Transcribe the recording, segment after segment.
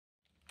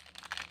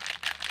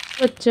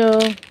बच्चों,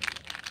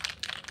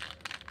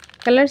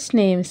 colours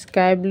name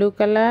sky blue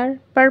colour,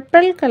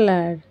 purple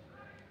colour,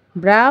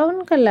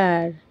 brown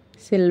colour,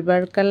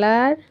 silver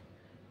colour,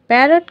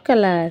 parrot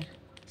colour,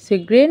 C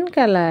green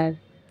colour,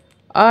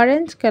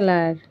 orange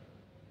colour,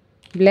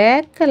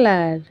 black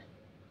colour,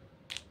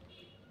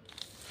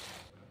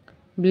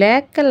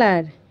 black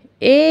color.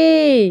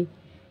 A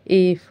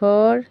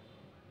for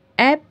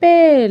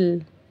apple.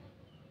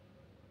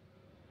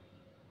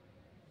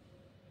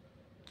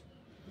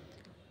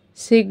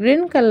 C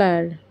green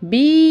color.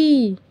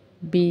 B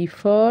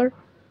for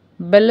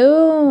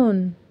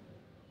balloon.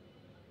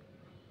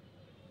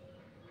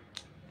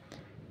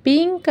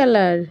 Pink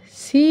color.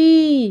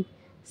 C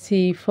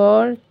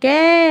for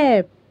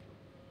cap.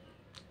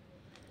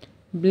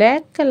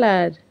 Black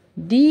color.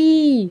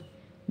 D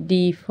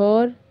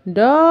for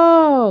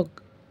dog.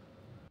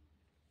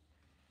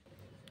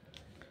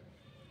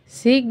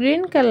 C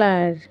green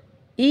color.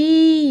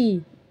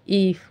 E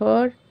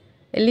for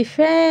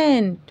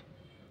elephant.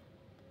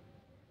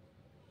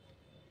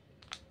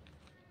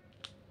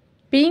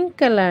 Pink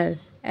color.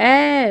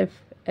 F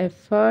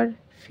for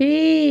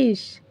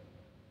fish.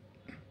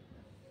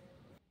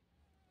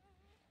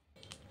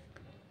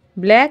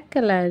 Black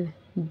color.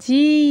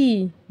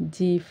 G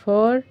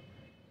for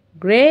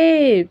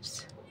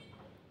grapes.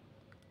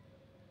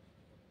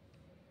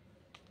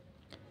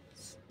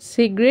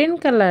 C green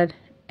color.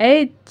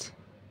 H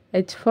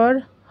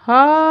for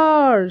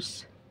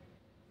horse.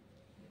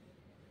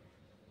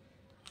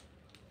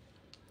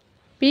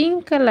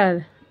 Pink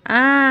color.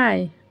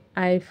 I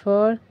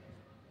for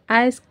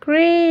ice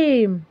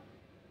cream.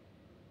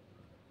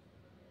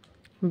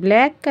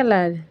 Black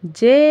color.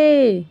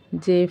 J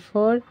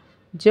for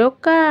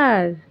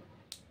joker.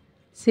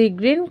 C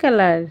green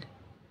color.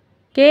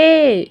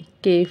 K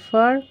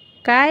for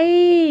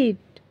kite.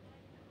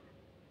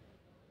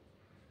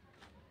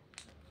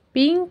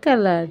 Pink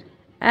color.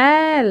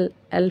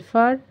 L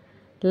for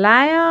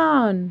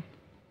lion.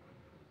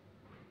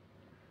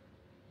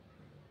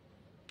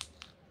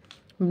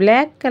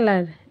 Black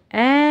color.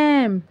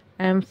 M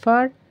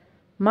for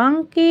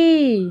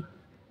monkey.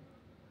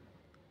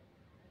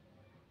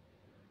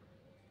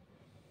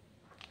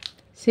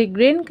 C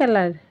green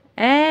color.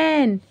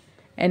 N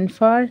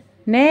for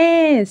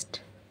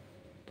nest.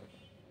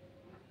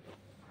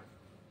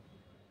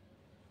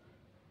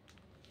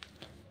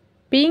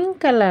 Pink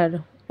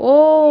color.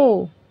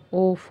 O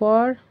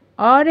for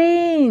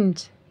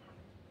orange.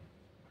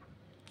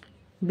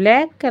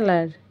 Black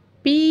color.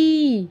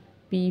 P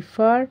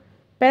for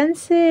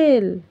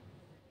pencil.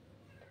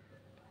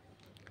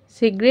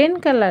 C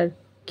green color.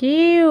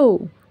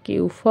 Q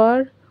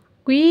for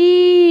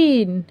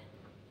queen.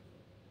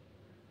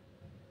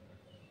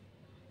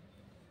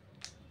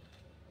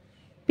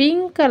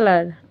 Pink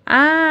color.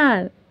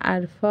 R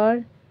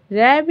for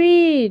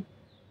rabbit.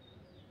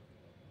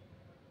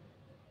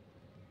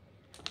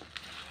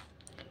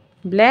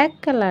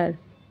 Black color.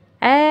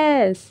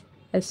 S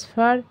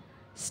for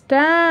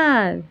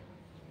star.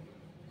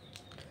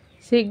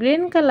 C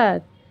green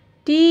color.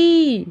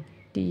 T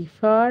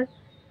for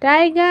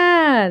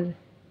tiger.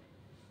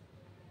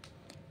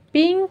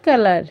 Pink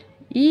color.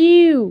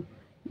 U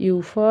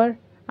for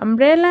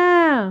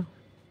umbrella.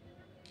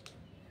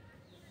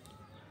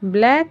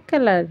 Black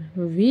color.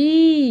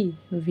 V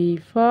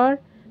for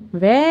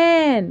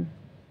van.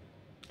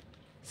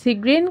 C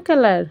green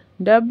color.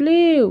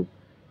 W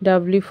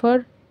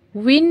for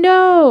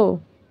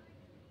window.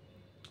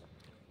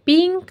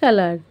 Pink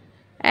color.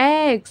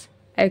 X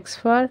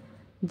for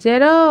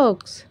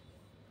Xerox.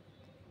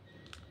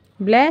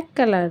 Black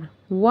color.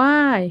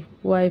 Y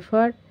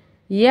for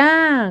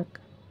yak.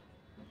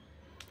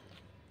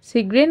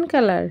 C green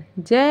color.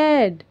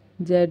 Z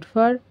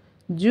for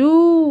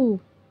zoo.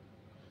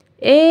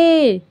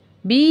 A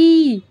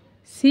B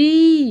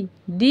C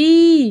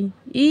D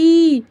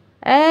E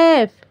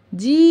F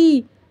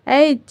G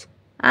H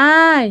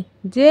I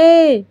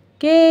J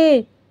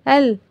K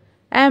L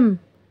M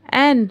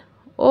N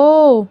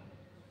O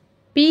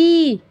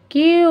P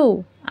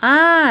Q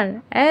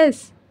R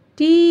S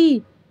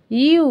T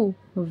U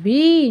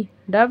V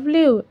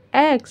W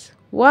X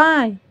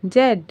Y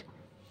Z.